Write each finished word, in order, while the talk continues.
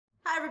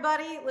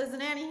everybody, Liz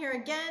and Annie here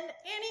again.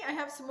 Annie, I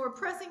have some more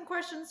pressing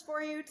questions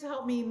for you to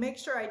help me make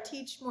sure I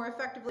teach more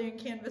effectively in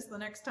Canvas the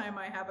next time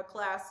I have a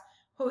class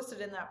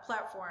hosted in that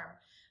platform.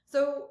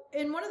 So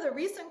in one of the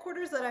recent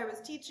quarters that I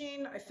was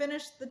teaching, I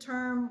finished the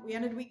term, we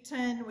ended week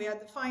 10, we had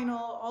the final,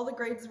 all the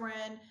grades were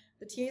in,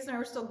 the TAs and I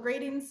were still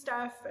grading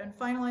stuff and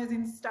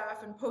finalizing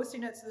stuff and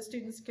posting it so the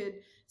students could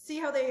see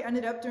how they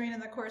ended up doing in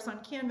the course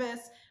on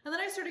Canvas. And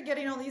then I started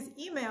getting all these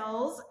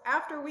emails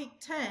after week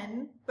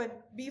 10,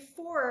 but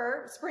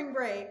before spring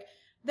break,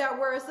 that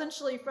were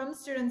essentially from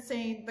students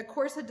saying the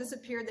course had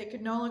disappeared, they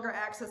could no longer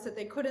access it,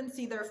 they couldn't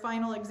see their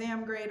final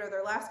exam grade or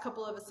their last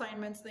couple of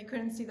assignments, they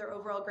couldn't see their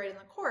overall grade in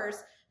the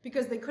course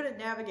because they couldn't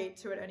navigate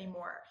to it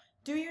anymore.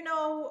 Do you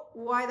know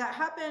why that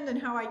happened and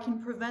how I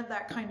can prevent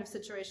that kind of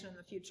situation in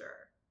the future?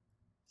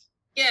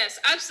 Yes,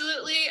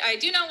 absolutely. I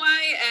do know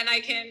why, and I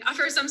can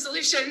offer some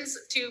solutions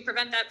to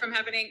prevent that from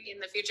happening in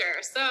the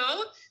future.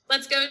 So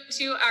let's go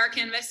to our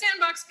Canvas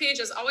Sandbox page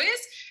as always.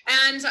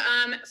 And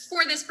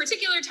for this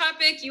particular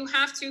topic, you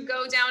have to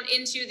go down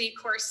into the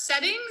course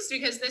settings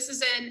because this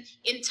is an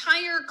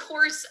entire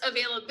course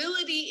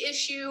availability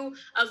issue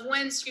of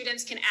when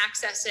students can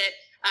access it,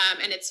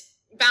 and it's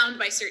bound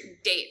by certain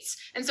dates.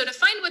 And so to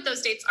find what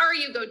those dates are,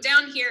 you go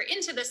down here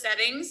into the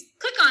settings,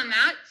 click on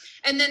that,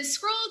 and then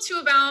scroll to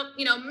about,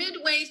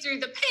 midway through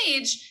the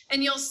page,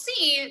 and you'll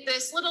see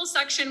this little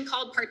section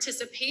called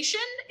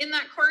participation in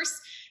that course.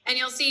 And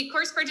you'll see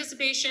course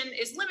participation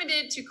is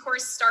limited to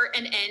course start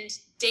and end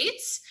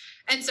dates.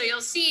 And so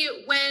you'll see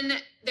when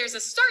there's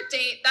a start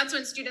date, that's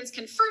when students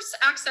can first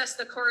access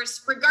the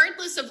course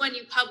regardless of when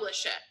you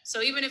publish it.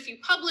 So even if you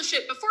publish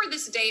it before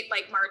this date,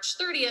 like March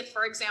 30th,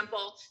 for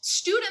example,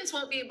 students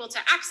won't be able to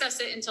access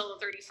it until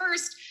the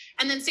 31st.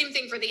 And then same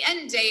thing for the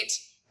end date,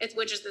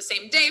 which is the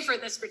same day for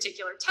this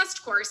particular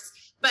test course,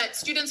 but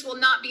students will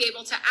not be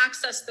able to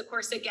access the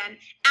course again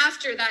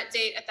after that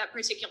date at that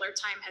particular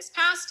time has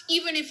passed,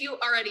 even if you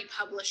already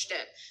published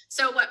it.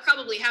 So what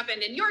probably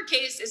happened in your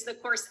case is the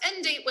course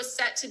end date was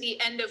set to the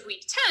end of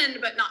week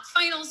 10, but not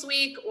finals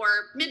week or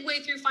midway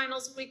through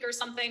finals week or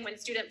something when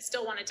students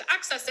still wanted to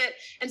access it.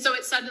 And so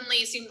it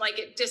suddenly seemed like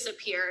it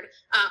disappeared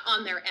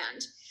on their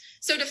end.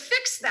 So to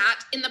fix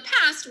that, in the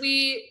past,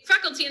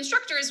 faculty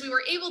instructors, we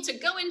were able to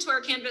go into our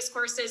Canvas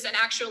courses and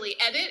actually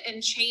edit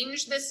and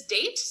change this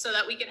date so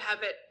that we could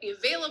have it be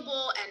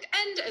available and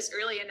end as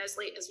early and as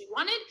late as we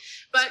wanted.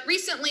 But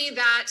recently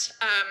that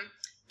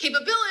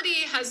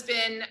capability has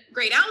been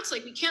grayed out,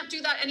 like we can't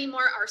do that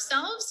anymore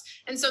ourselves.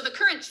 And so the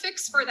current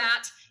fix for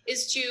that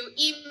is to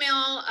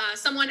email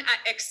someone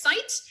at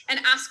Excite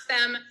and ask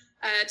them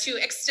to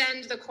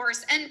extend the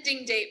course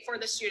ending date for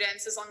the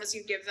students as long as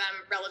you give them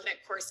relevant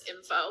course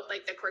info,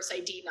 like the course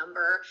ID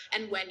number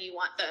and when you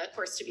want the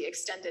course to be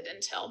extended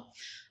until.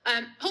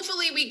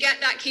 Hopefully we get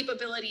that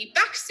capability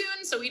back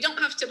soon so we don't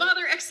have to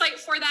bother Excite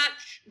for that.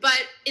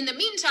 But in the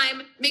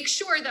meantime, make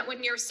sure that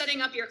when you're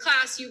setting up your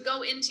class, you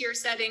go into your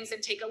settings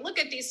and take a look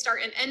at these start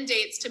and end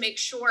dates to make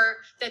sure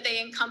that they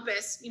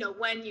encompass,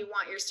 when you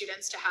want your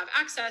students to have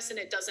access and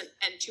it doesn't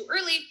end too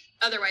early.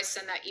 Otherwise,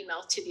 send that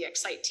email to the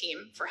Excite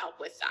team for help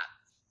with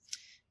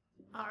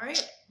that. All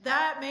right,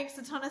 that makes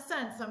a ton of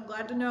sense. I'm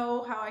glad to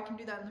know how I can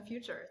do that in the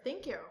future.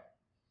 Thank you.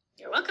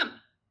 You're welcome.